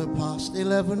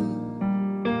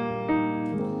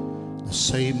 11:15, the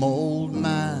same old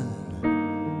man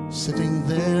sitting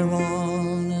there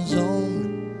on his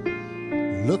own,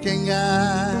 looking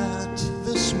at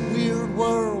this weird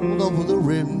world over the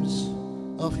rims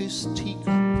of his teacup.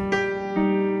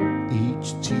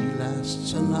 Each tea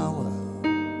lasts an hour,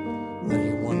 then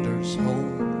he wanders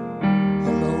home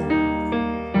alone.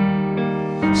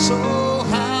 So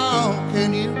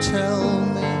can you tell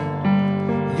me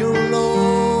you're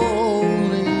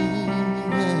lonely?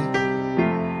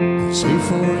 Yeah. Say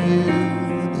for you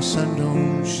the sun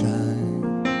don't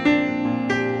shine.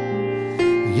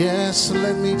 Yes,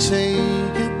 let me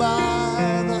take you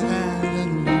by the hand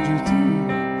and lead you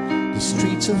through the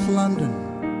streets of London,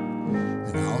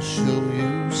 and I'll show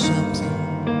you something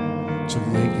to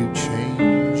make you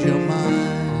change your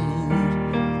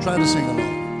mind. Try to sing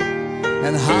along.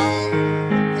 And how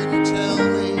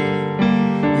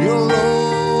you're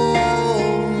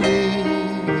lonely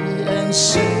and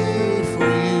say for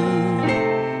you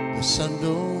the sun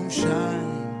don't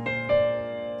shine?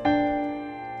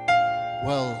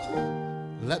 Well,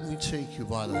 let me take you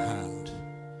by the hand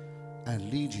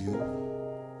and lead you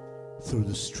through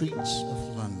the streets of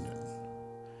London,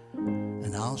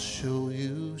 and I'll show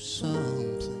you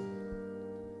something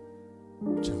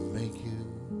to make you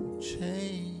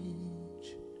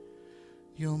change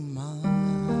your mind.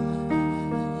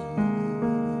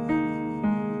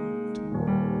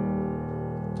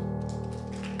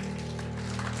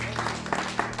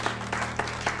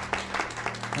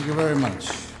 Thank you very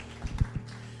much.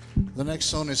 The next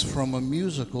song is from a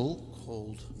musical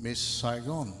called Miss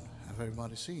Saigon. Have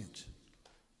everybody seen it?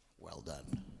 Well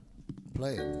done.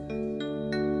 Play it.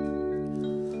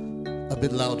 A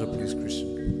bit louder, please,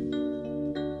 Cristian.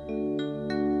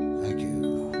 Thank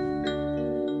you.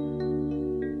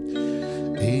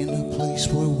 In a place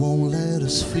where won't let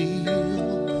us feel,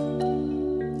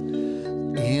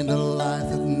 in a life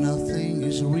that nothing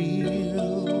is real,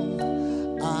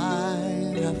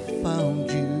 found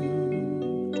you.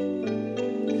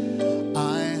 I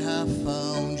have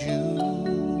found you.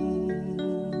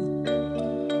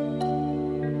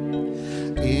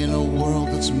 In a world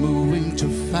that's moving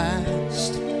too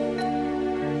fast,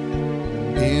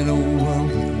 in a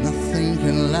world that nothing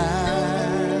can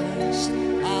last,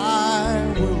 I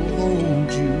will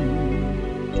hold you.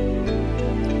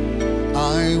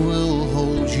 I will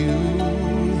hold you.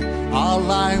 Our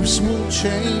lives will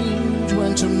change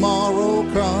when tomorrow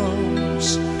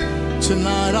comes.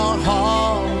 Tonight our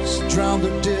hearts drown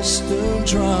the distant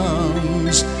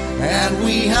drums, and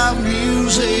we have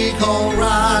music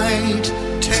alright,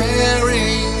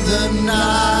 tearing the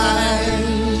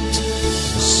night.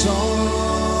 A song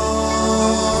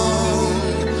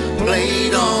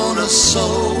played on a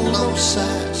solo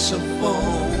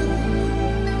saxophone,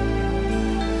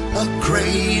 a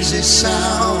crazy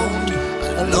sound,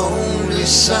 a lonely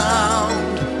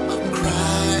sound, a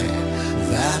cry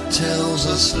that tells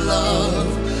us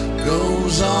love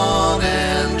goes on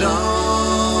and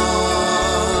on.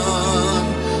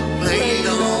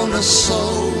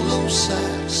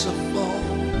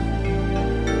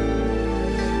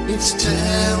 It's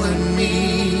telling me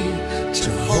to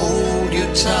hold you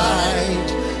tight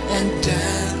and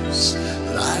dance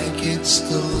like it's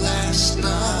the last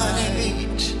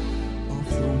night of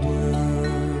the world.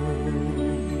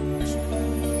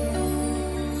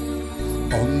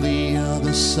 On the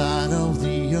other side of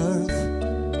the earth,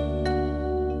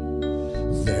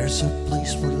 there's a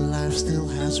place where life still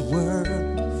has worth.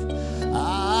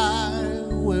 I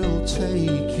will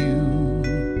take you,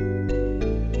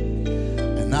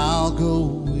 and I'll go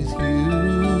with you.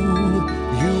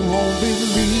 You won't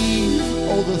believe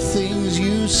all the things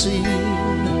you see.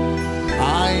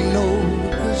 I know,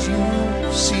 'cause you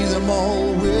see them all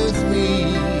with me.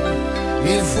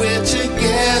 If we're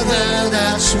together,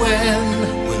 that's when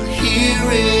we'll hear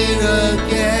it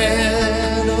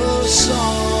again. A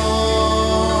song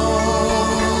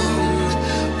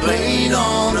played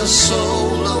on a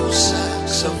solo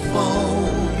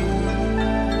saxophone,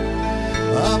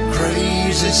 a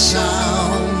crazy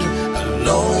sound, a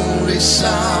lonely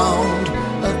sound,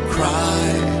 a cry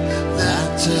that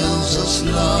tells us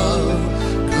love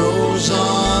goes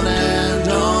on and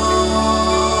on.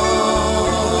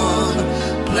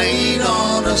 Played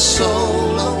on a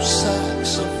solo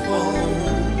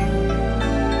saxophone,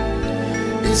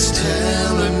 it's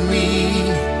telling me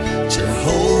to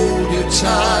hold you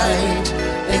tight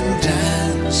and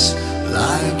dance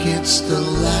like it's the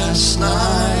last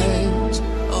night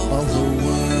of the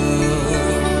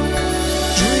world.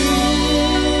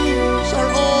 Dreams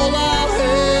are all I'll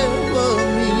ever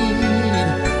need.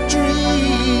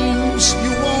 Dreams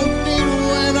you won't need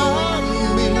when I'm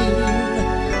mean.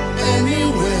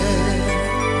 Anywhere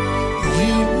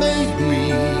you may be,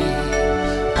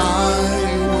 I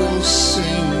will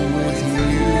sing with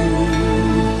you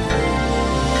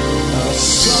a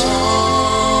song.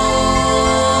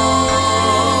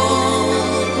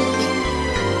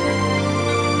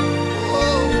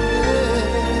 Oh, yeah.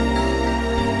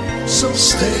 So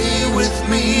stay with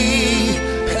me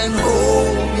and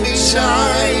hold me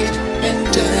tight and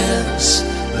dance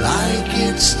like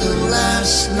it's the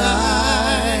last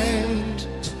night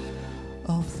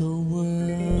of the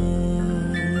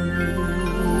world.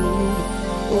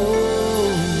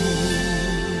 Oh,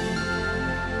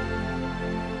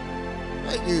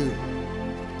 thank you.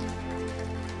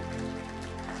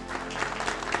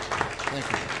 Thank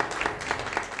you.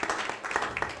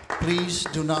 Please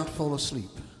do not fall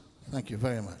asleep. Thank you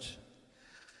very much.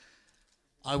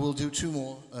 I will do two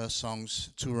more songs,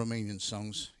 two Romanian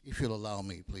songs, if you'll allow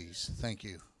me, please. Thank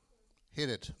you. Hit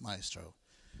it, maestro.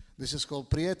 This is called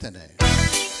Prietene,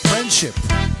 friendship.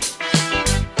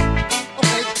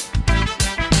 Okay.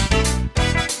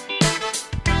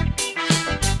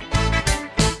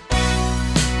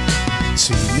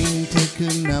 Ții minte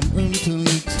când ne-am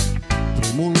întâlnit,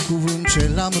 primul cuvânt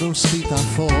ce l-am rostit a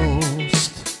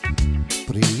fost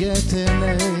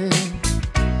prietene.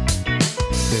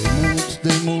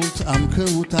 De mult am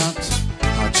căutat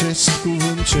acest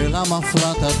cuvânt ce l-am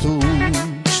aflat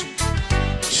atunci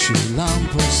și l-am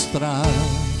păstrat.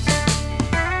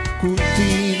 Cu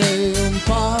tine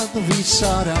împart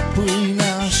visarea,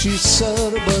 pâinea și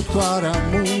sărbătoarea,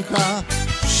 munca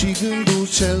și gândul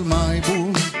cel mai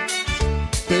bun.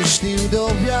 Te știu de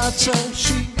o viață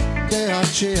și de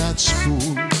aceea-ți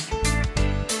spun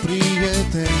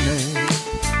prietene,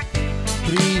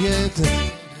 prietene.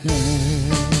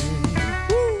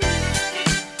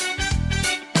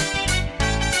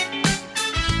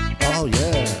 Oh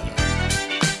yeah.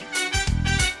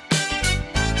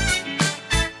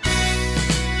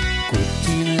 Cu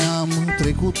tine am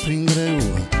trecut prin greu,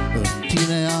 în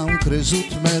tine am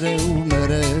crezut mereu,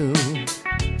 mereu,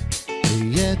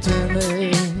 prietene.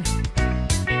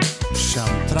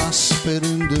 Și-am tras pe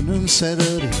rând în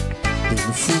înserări,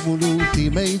 din fumul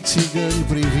ultimei țigări,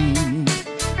 privind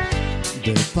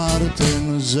departe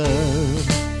în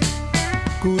zări.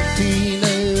 Cu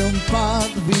tine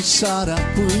împart visarea,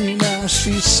 pâinea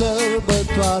și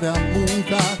sărbătoarea,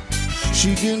 munca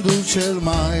și gândul cel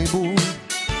mai bun.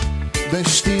 De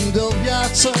știm de o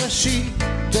viață și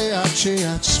de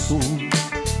aceea-ți spun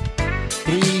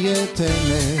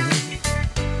prietene,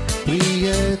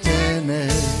 prietene.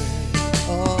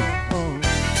 Oh, oh.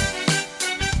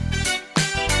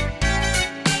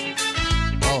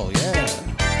 Oh, yeah.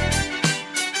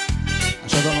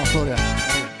 Așa, doamna Florea.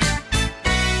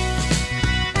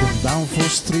 Când am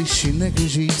fost trist și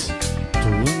neglijit,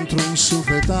 tu într-un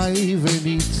suflet ai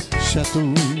venit. Și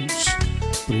atunci,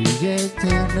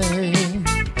 prietene,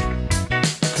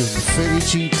 când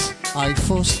fericit ai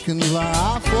fost cândva,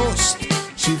 a fost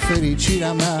și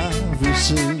fericirea mea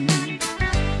visând,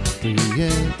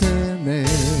 prietene.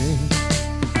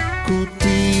 Cu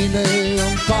tine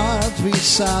împart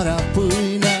seara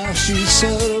pâinea și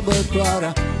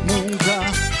sărbătoarea, munca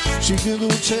și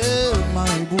gândul cel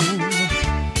mai bun.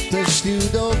 Te știu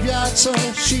de o viață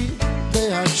și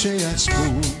de aceea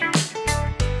spun: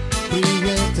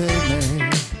 prietene,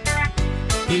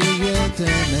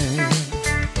 prietene,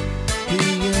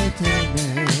 prietene.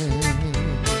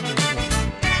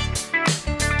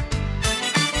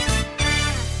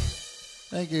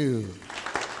 Thank you.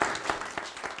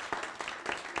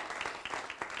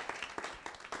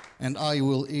 And I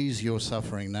will ease your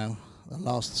suffering now. The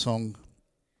last song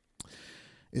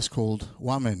is called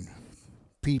Women,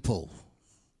 People.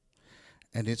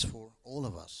 And it's for all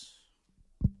of us,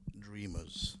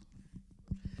 dreamers.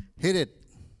 Hit it.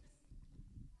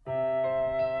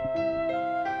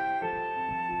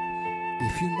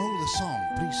 If you know the song,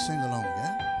 please sing along,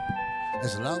 yeah?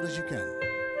 As loud as you can.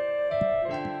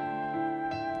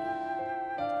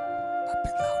 A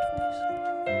bit louder, please.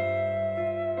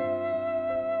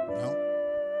 No?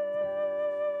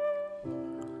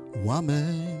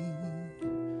 Oameni,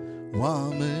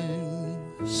 oameni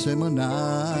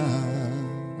semănați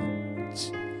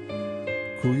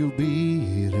cu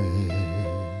iubire,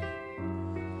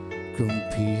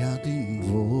 câmpia din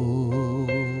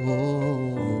voi.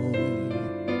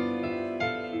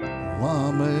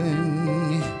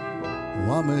 Oameni,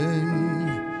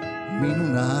 oameni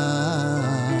minunați,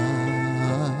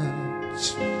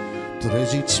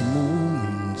 treziți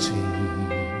munții,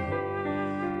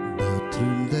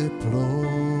 bătrâni de ploi.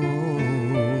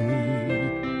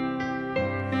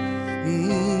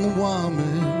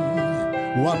 Oameni,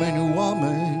 oameni,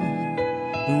 oameni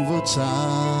învățați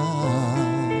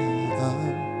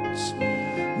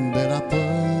de la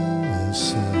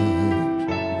păsări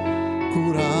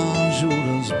curajul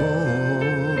în zbor.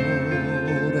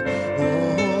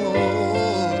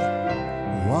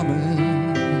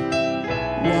 Oameni,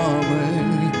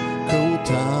 oameni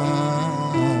căutați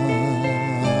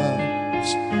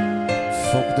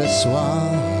foc de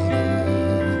soare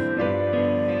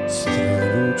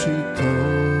strălucitor.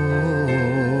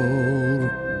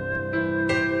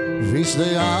 Vis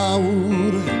de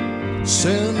aur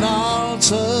se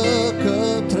înalță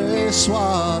către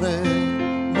soare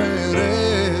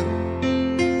mereu,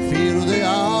 firul de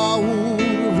aur,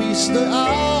 vis de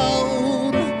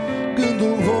aur,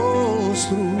 gândul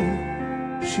vostru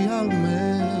și al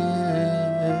meu.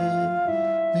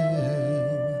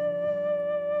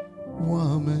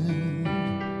 Oameni,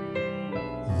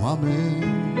 oameni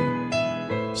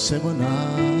semănați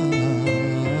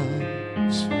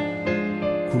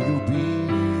cu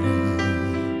iubire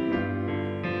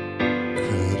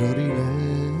cărările.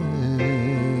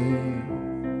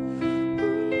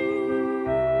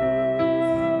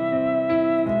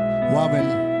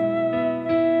 Oameni,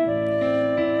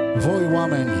 voi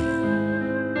oameni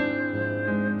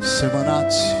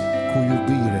semănați cu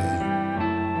iubire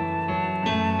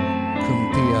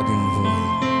câmpia din voi.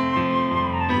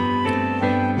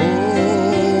 O,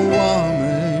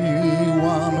 oameni,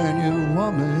 oameni,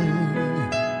 oameni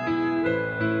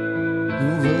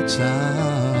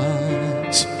învățați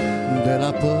de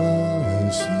la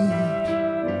păsări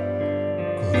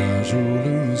curajul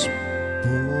în zbor.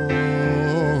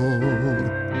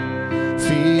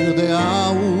 Fir de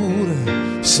aur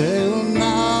se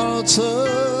înalță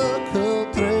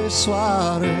către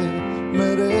soare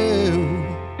mereu.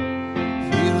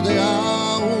 Fir de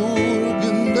aur,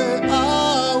 gând de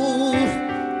aur,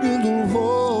 gândul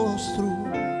vostru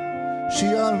și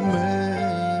al meu.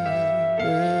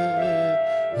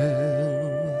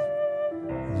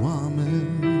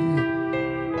 Oameni,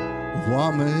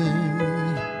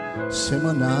 oameni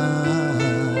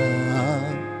semănați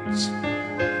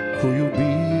cu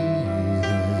iubire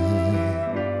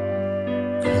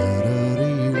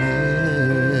cărările.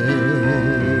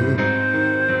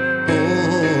 O,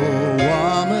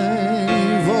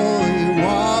 oameni, voi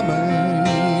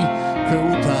oameni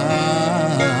căutați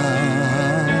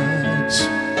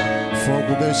foc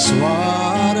de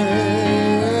soare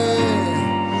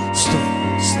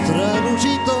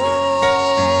strălucitor.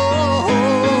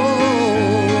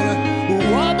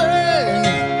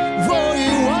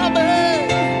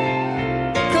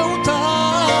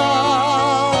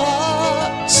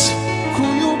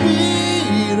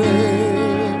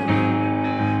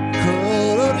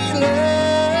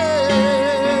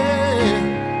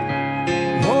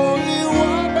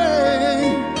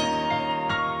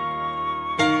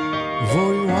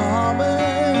 Voi oameni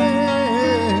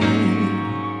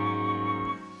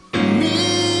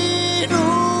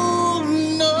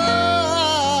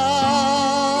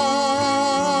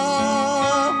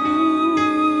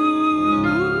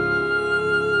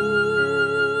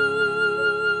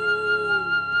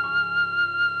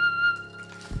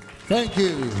Thank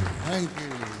you. Thank you.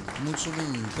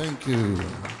 Mulțumim. Thank you.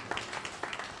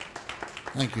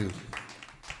 Thank you.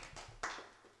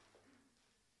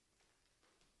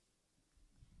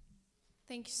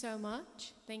 Thank you so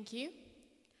much. Thank you.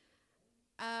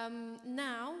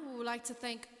 Now, we would like to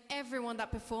thank everyone that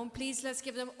performed. Please, let's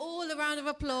give them all a round of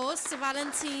applause to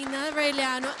Valentina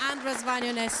Răileanu and Răzvan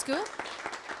Ionescu.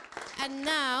 And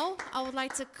now, I would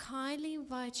like to kindly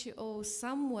invite you all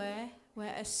somewhere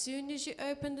where as soon as you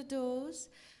open the doors,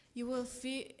 you will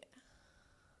feel...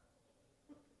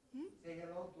 Say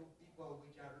hello to people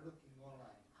which are looking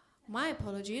online. My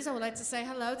apologies. I would like to say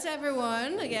hello to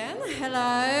everyone again.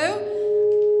 Hello.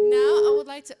 Now, I would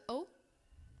like to... Oh.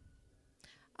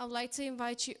 I would like to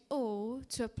invite you all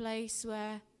to a place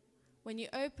where when you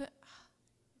open...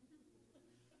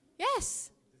 Yes.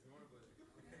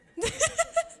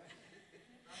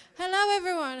 Hello,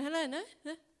 everyone. Hello, no?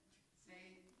 No?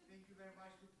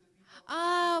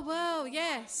 Ah, well,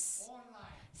 yes.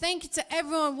 Thank you to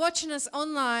everyone watching us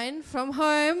online from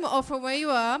home or from where you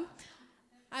are.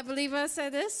 I believe I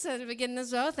said this at the beginning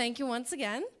as well. Thank you once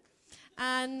again.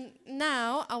 And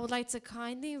now I would like to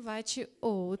kindly invite you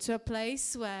all to a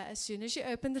place where as soon as you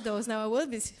open the doors, now I will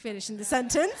be finishing the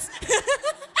sentence,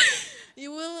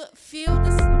 you will feel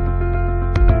this...